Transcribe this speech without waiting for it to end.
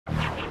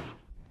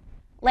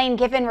Lane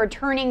Kiffin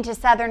returning to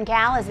Southern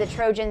Cal as the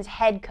Trojans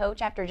head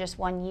coach after just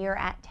 1 year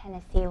at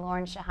Tennessee.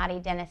 Lauren Shehadi,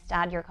 Dennis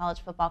Dodd, your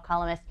college football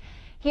columnist,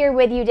 here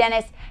with you.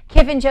 Dennis,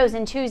 Kiffin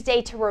chosen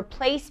Tuesday to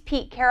replace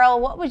Pete Carroll.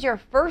 What was your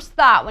first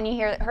thought when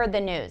you heard the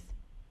news?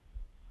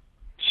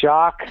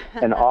 Shock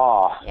and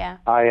awe. Yeah.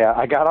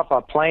 I got off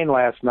a plane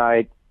last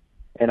night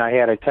and I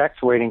had a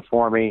text waiting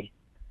for me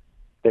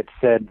that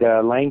said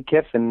Lane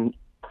Kiffin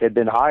had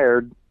been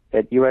hired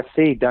at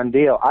USC, done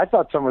deal. I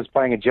thought someone was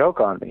playing a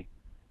joke on me.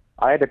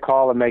 I had to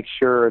call and make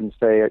sure and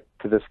say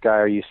to this guy,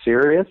 "Are you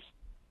serious?"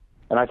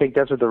 And I think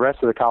that's what the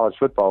rest of the college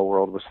football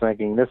world was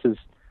thinking. This is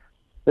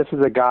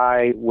a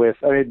guy with,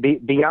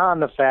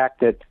 beyond the fact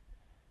that,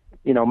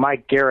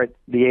 Mike Garrett,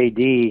 the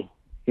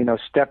AD,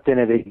 stepped in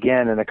it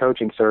again in the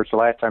coaching search the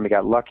last time he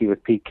got lucky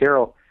with Pete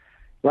Carroll.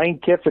 Lane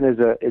Kiffin is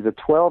a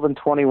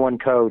 12-21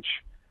 coach,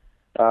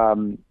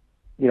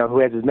 who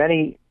has as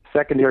many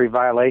secondary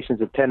violations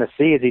of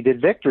Tennessee as he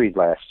did victories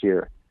last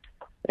year.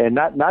 And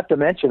not to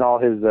mention all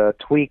his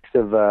tweaks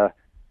of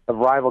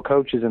rival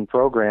coaches and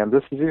programs.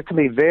 This is going to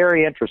be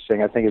very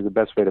interesting, I think, is the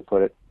best way to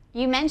put it.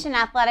 You mentioned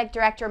athletic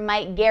director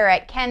Mike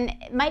Garrett. Can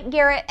Mike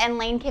Garrett and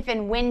Lane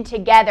Kiffin win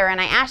together?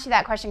 And I asked you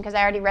that question because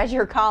I already read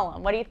your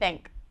column. What do you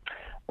think?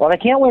 Well, they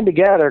can't win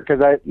together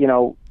because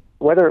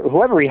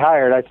whoever he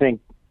hired, I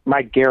think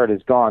Mike Garrett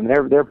is gone.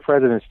 Their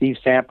president, Steve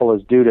Sample,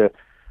 is due to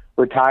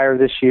retire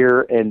this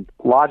year, and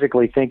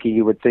logically thinking,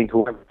 you would think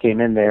whoever came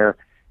in there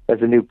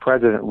as a new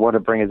president would to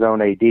bring his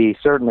own AD.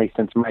 Certainly,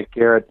 since Mike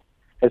Garrett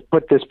has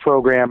put this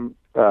program,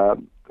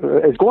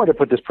 is going to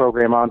put this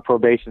program on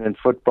probation in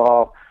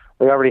football.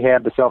 They already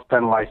have the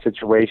self-penalized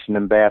situation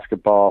in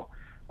basketball.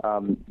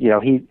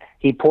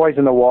 He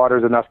poisoned the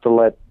waters enough to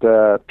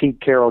let Pete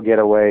Carroll get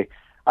away.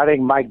 I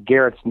think Mike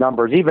Garrett's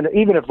numbers, even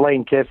if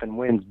Lane Kiffin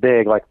wins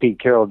big like Pete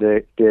Carroll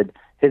did,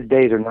 his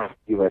days are not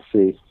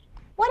USC.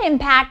 What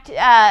impact,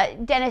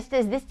 Dennis,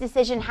 does this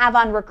decision have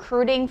on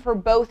recruiting for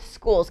both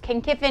schools?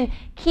 Can Kiffin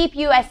keep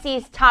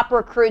USC's top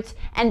recruits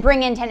and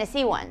bring in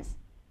Tennessee ones?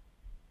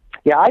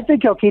 Yeah, I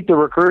think he'll keep the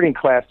recruiting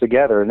class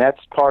together, and that's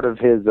part of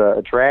his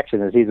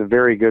attraction. Is he's a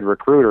very good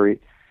recruiter.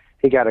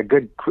 He got a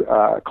good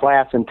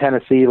class in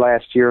Tennessee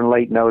last year in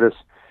late notice.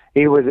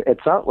 He was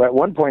at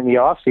one point in the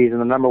offseason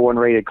the #1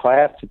 rated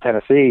class at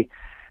Tennessee.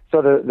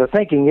 So the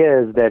thinking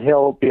is that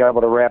he'll be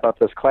able to wrap up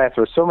this class.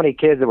 There were so many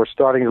kids that were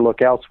starting to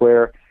look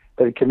elsewhere,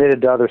 that had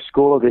committed to other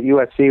schools, that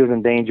USC was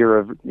in danger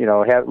of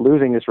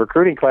losing this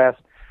recruiting class.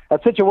 A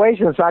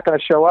situation that's not going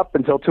to show up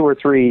until 2 or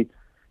 3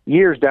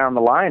 years down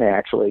the line,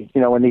 actually,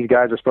 when these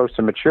guys are supposed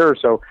to mature.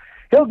 So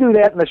he'll do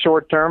that in the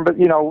short term, but,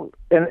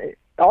 and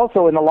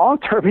also in the long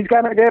term, he's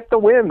going to have to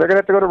win. They're going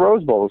to have to go to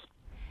Rose Bowls.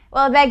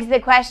 Well, it begs the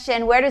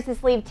question, where does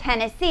this leave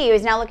Tennessee, who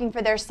is now looking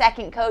for their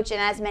second coach in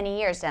as many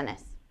years,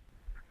 Dennis?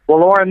 Well,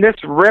 Lauren, this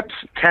rips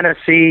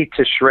Tennessee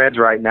to shreds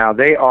right now.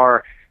 They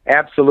are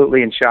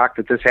absolutely in shock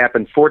that this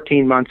happened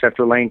 14 months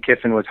after Lane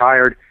Kiffin was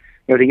hired.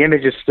 The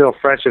image is still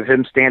fresh of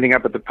him standing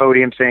up at the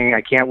podium saying,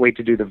 "I can't wait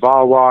to do the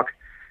vol walk,"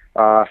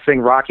 sing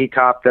Rocky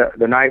Top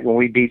the night when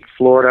we beat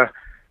Florida.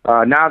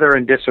 Now they're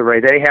in disarray.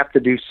 They have to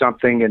do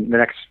something in the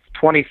next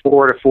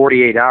 24 to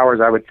 48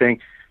 hours, I would think,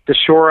 to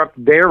shore up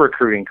their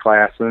recruiting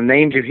class. And the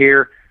names you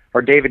hear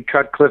are David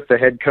Cutcliffe, the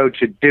head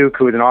coach at Duke,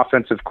 who is an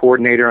offensive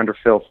coordinator under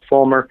Phil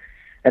Fulmer,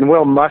 and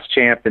Will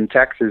Muschamp in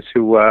Texas,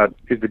 who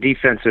is the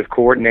defensive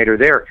coordinator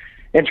there.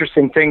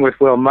 Interesting thing with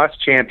Will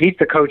Muschamp, he's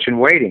the coach in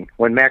waiting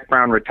when Mac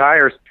Brown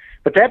retires,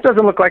 but that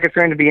doesn't look like it's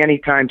going to be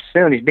anytime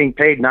soon. He's being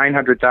paid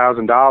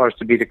 $900,000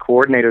 to be the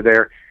coordinator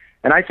there.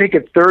 And I think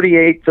at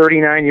 38,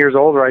 39 years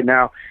old right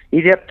now,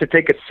 he'd have to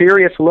take a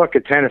serious look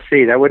at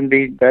Tennessee. That would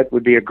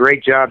be a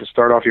great job to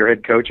start off your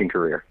head coaching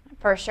career.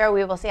 For sure.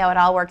 We will see how it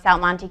all works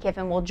out. Monte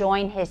Kiffin will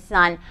join his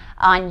son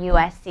on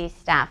USC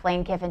staff.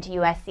 Lane Kiffin to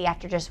USC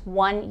after just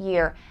 1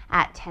 year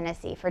at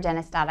Tennessee. For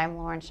Dennis Dodd, I'm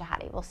Lauren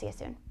Shehadi. We'll see you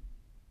soon.